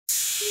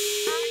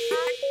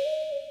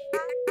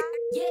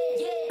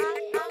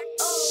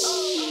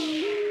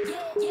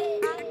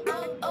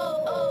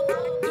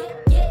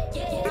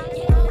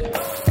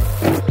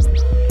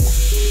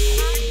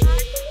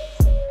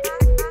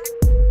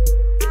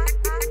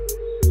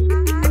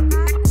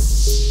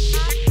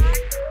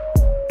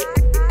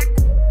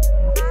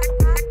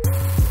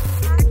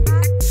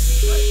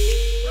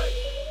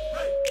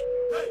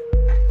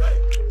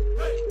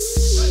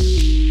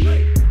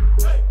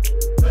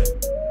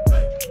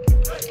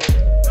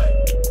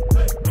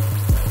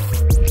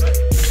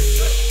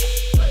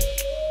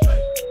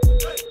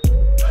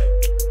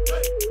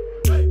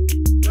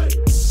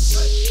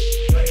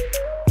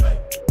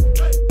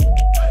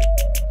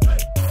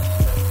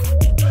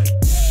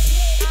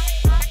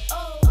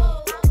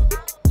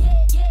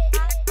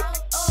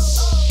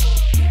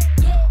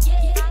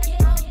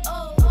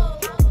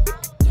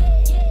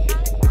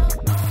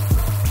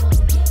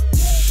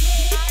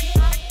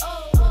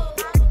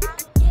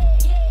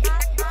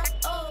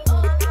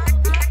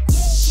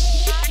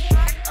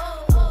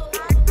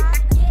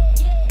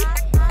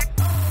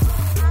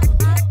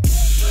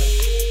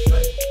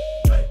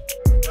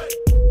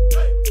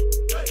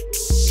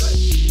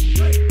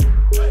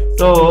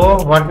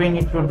So what we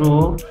need to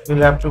do,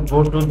 we'll have to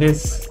go to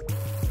this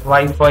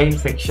Wi-Fi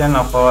section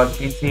of our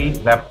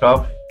PC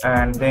laptop,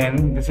 and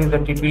then this is the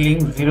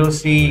TpLink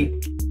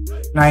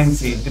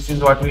 0C9C. This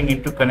is what we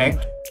need to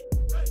connect.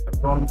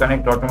 Don't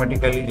connect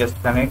automatically,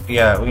 just connect.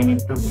 Yeah, we need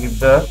to give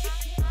the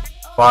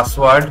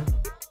password,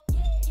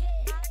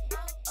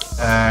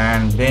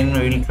 and then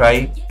we will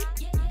try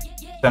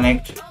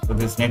connect to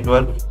this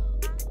network.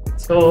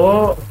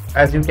 So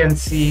as you can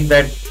see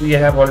that we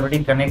have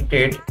already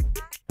connected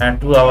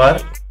to our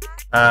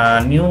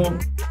new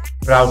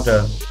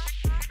router,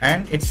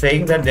 and it's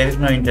saying that there is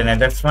no internet.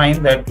 That's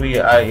fine, that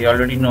I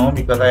already know,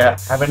 because I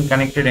haven't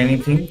connected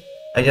anything.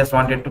 I just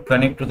wanted to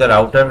connect to the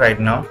router right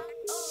now.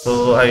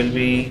 So I will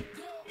be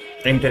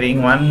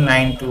entering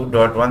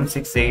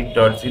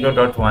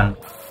 192.168.0.1.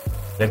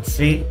 let's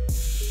see.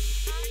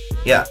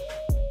 Yeah,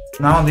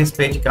 now this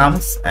page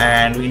comes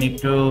and we need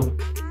to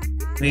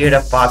create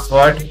a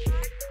password.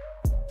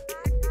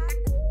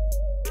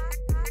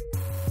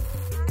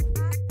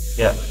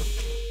 Yeah,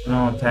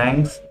 no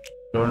thanks,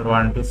 don't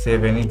want to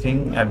save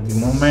anything at the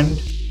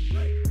moment.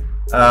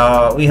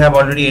 We have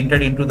already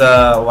entered into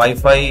the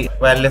Wi-Fi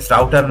wireless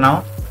router.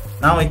 Now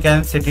we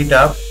can set it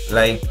up.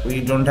 Like,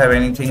 we don't have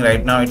anything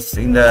right now, it's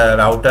in the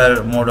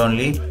router mode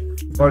only.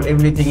 For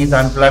everything is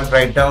unplugged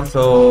right now,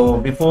 so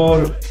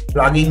before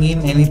plugging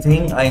in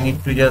anything, I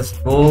need to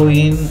just go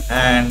in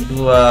and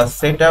do a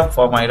setup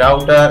for my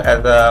router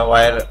as a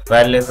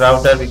wireless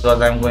router, because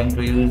I'm going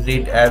to use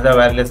it as a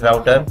wireless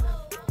router.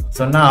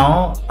 So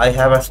now I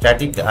have a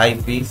static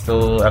IP,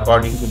 so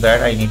according to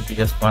that I need to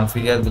just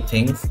configure the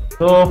things.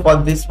 So for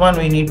this one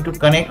we need to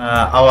connect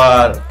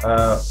our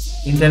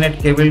internet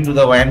cable to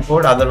the WAN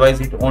port,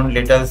 otherwise it won't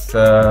let us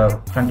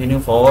continue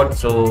forward.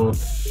 So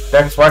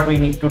that's what we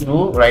need to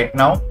do right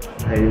now.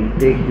 I will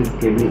take this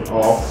cable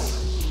off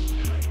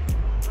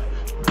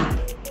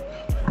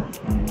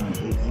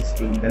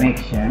existing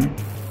connection.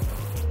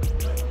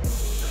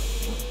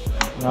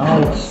 Now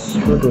it's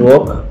good to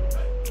work,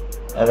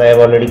 as I have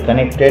already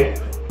connected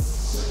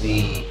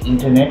the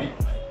internet.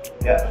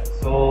 Yeah,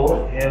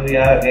 so here we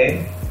are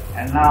again,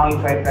 and now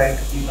if I try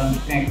to click on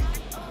next,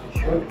 it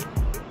should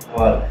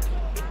work.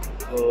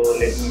 So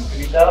let me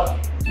fill it up.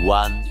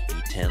 One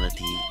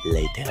eternity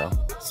later.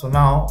 So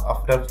now,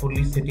 after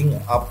fully setting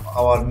up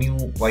our new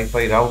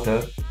Wi-Fi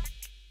router,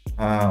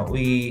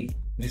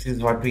 this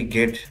is what we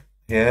get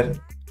here,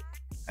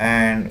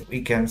 and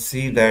we can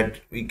see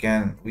that we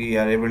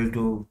are able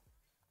to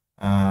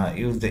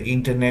use the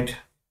internet.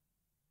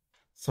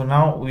 So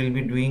now we'll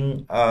be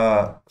doing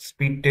a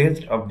speed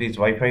test of this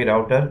Wi-Fi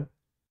router.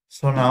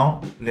 So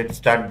now let's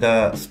start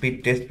the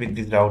speed test with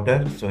this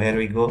router. So here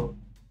we go,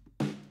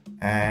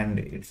 and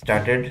it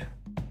started.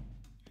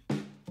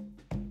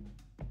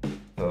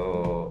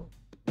 So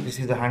this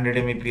is a 100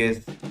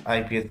 Mbps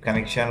IPS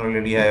connection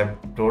already, I have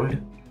told.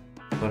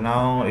 So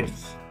now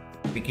it's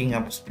picking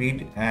up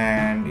speed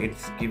and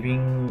it's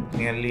giving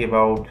nearly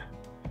about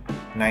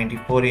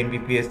 94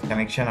 Mbps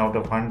connection out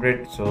of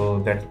 100.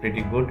 So that's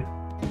pretty good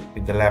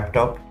with the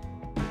laptop,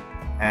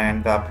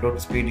 and the upload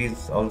speed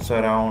is also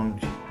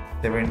around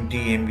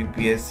 70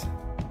 Mbps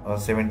or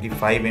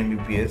 75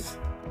 Mbps.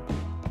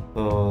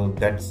 So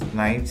that's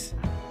nice.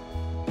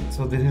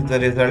 So this is the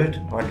result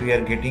what we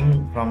are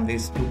getting from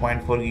this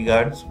 2.4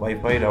 GHz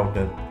Wi-Fi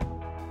router.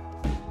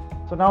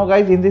 So now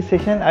guys, in this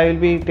session I will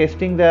be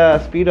testing the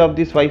speed of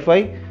this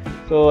Wi-Fi.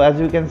 So as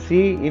you can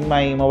see in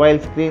my mobile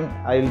screen,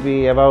 I will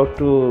be about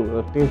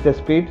to test the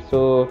speed.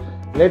 So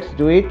let's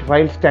do it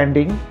while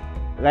standing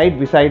right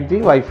beside the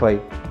Wi-Fi.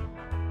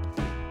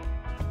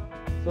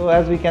 So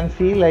as we can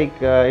see, like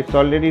it's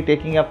already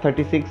taking up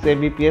 36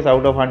 Mbps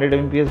out of 100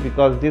 Mbps,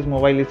 because this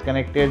mobile is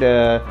connected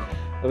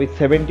with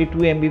 72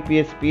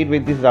 Mbps speed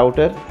with this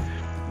router.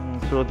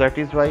 So that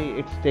is why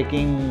it's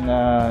taking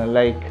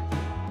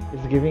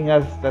it's giving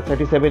us the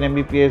 37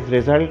 Mbps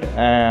result,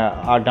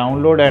 our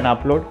download and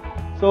upload.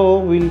 So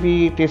we'll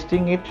be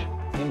testing it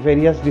in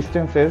various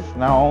distances.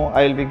 Now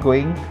I'll be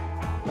going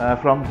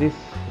from this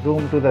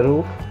room to the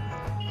roof.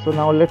 So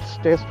now let's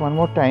test one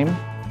more time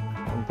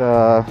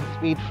the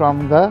speed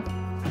from the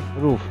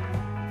roof.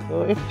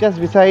 So it's just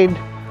beside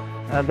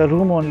the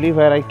room only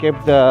where I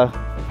kept the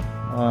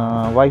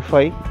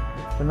Wi-Fi.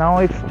 So now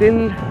it's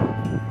still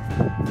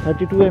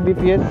 32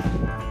 Mbps,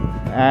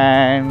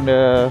 and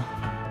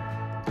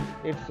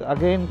it's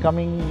again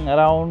coming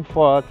around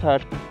for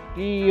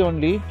 30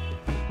 only.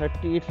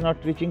 30, it's not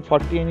reaching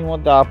 40 anymore,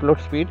 the upload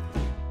speed.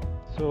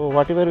 So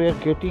whatever we are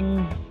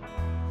getting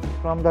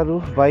from the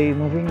roof by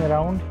moving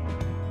around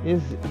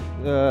is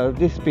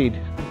this speed.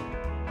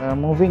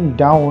 Moving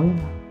down,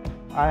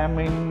 I am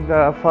in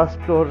the first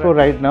floor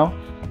right now.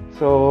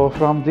 So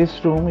from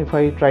this room, if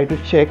I try to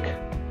check,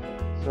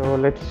 so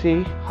let's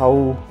see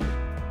how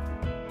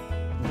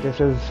this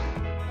is.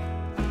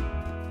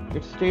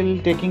 It's still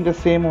taking the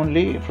same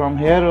only. From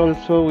here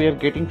also we are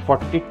getting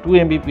 42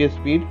 Mbps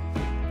speed.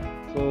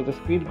 So the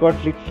speed got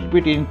little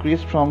bit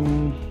increased from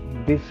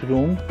this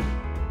room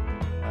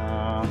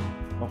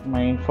of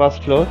my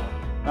first floor.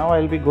 Now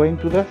I'll be going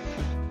to the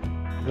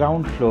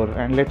ground floor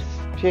and let's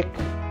check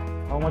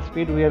how much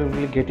speed we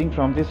are getting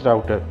from this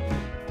router.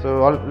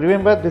 So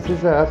remember, this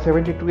is a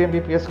 72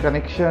 Mbps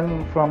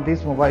connection from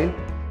this mobile.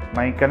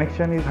 My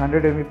connection is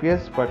 100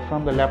 Mbps, but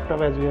from the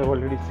laptop, as we have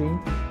already seen,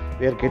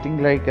 we are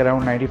getting like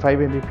around 95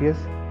 Mbps.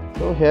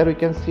 So here we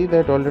can see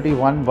that already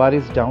one bar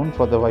is down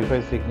for the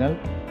Wi-Fi signal,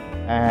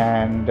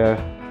 and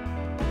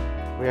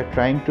we are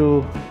trying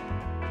to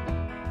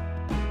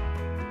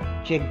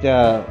check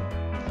the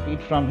speed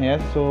from here.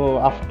 So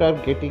after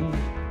getting,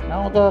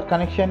 now the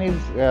connection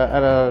is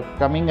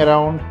coming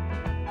around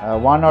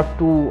 1 or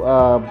 2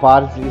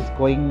 bars is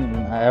going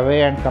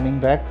away and coming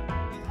back.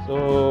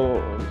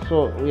 So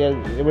we are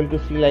able to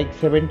see like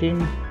 17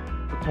 to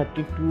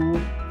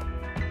 32,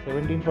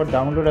 17 for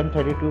download and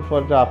 32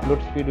 for the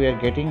upload speed we are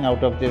getting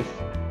out of this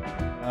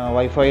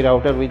Wi-Fi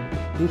router with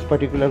this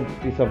particular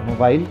piece of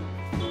mobile.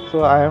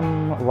 So I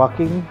am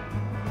walking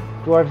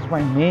towards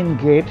my main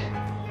gate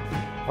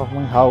of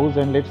my house,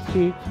 and let's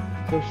see.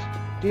 So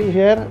still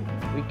here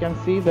we can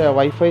see the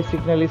Wi-Fi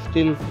signal is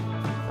still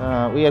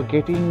we are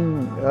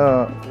getting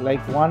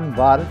like 1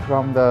 bar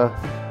from the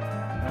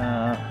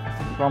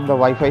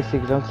Wi-Fi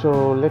signal.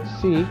 So let's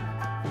see,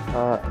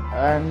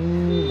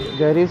 and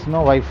there is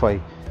no Wi-Fi.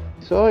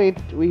 So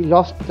we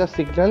lost the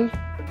signal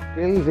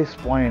till this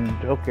point.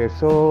 Okay,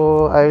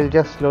 so I will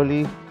just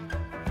slowly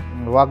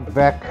walk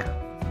back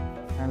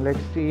and let's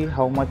see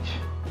how much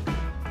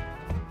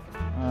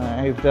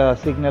if the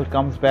signal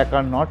comes back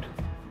or not.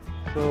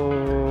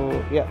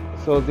 So yeah,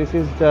 so this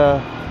is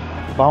the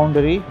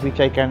boundary which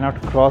I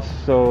cannot cross.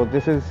 So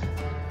this is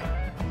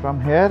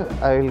from here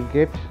I will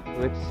get,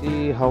 let's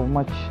see how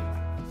much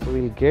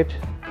we will get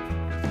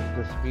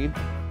the speed.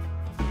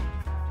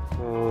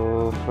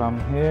 So from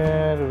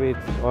here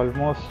with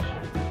almost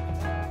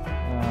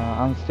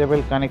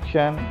unstable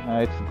connection,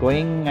 it's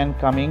going and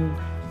coming.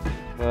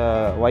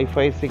 The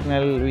Wi-Fi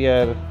signal we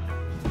are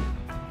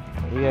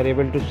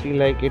able to see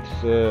like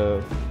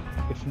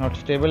it's not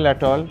stable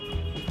at all,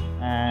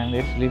 and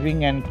it's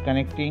leaving and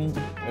connecting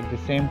at the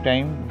same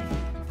time.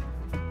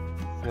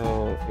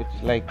 So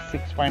it's like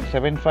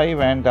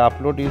 6.75 and the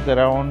upload is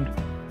around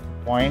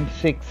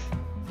 0.6,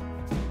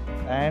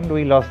 and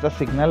we lost the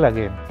signal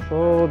again.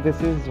 So this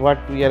is what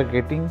we are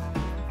getting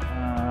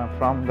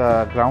from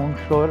the ground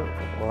floor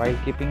while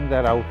keeping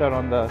the router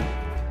on the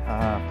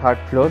third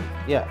floor.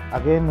 Yeah,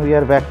 again we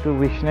are back to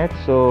Wishnet.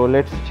 So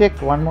let's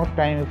check one more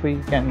time if we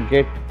can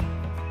get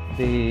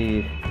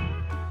the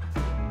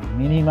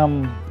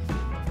minimum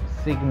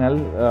signal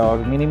or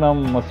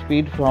minimum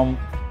speed from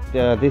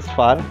this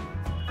far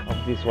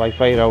of this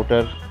Wi-Fi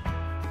router.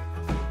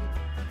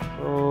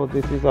 So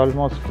this is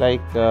almost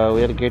like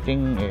we are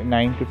getting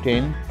 9 to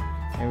 10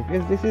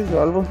 Mbps. This is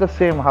almost the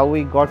same how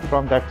we got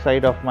from that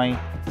side of my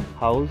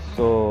house.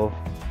 So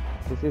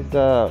this is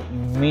the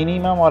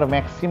minimum or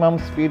maximum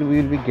speed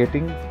we will be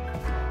getting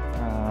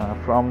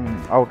from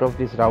out of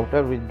this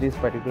router with this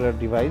particular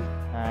device,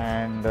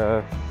 and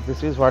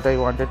this is what I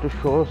wanted to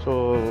show.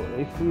 So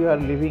if you are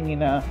living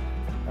in a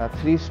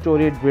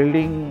 3-storied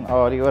building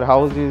or your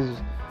house is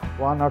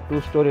 1 or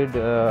 2-storied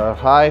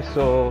high,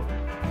 so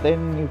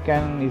then you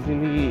can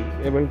easily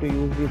able to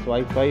use this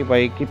Wi-Fi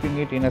by keeping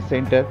it in a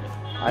center.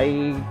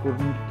 I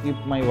couldn't keep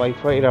my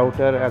Wi-Fi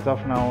router as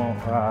of now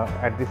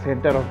at the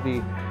center of the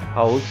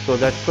house, so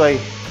that's why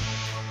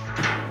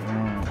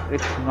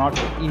it's not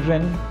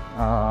even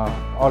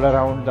all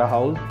around the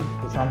house.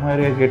 So somewhere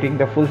we are getting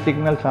the full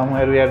signal,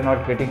 somewhere we are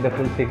not getting the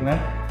full signal.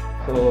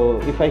 So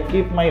if I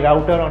keep my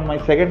router on my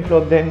second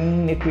floor,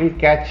 then it will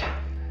catch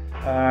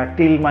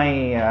till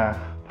my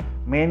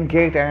main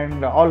gate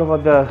and all over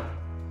the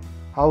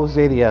house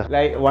area.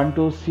 Like, want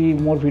to see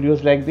more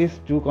videos like this,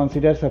 do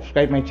consider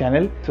subscribe my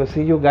channel. So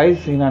see you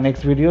guys in our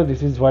next video.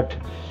 This is what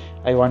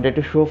I wanted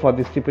to show for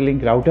this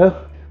TpLink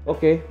router.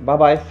 Okay, bye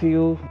bye, see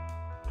you.